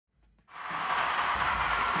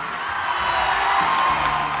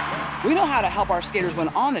We know how to help our skaters win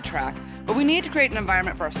on the track, but we need to create an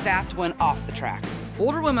environment for our staff to win off the track.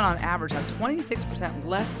 Older women on average have 26%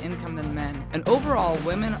 less income than men, and overall,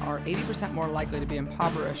 women are 80% more likely to be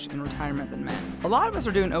impoverished in retirement than men. A lot of us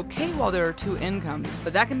are doing okay while there are two incomes,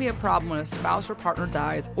 but that can be a problem when a spouse or partner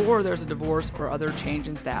dies or there's a divorce or other change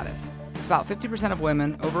in status. About 50% of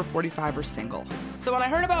women over 45 are single. So when I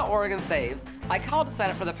heard about Oregon Saves, I called to sign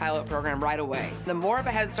up for the pilot program right away. The more of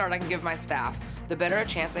a head start I can give my staff, the better a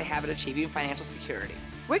chance they have at achieving financial security.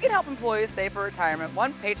 We can help employees save for retirement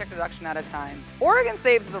one paycheck deduction at a time. Oregon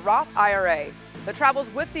Saves is a Roth IRA that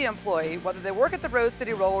travels with the employee whether they work at the Rose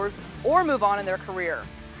City Rollers or move on in their career.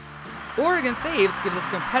 Oregon Saves gives us a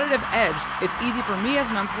competitive edge. It's easy for me as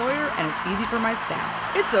an employer and it's easy for my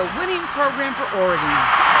staff. It's a winning program for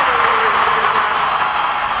Oregon.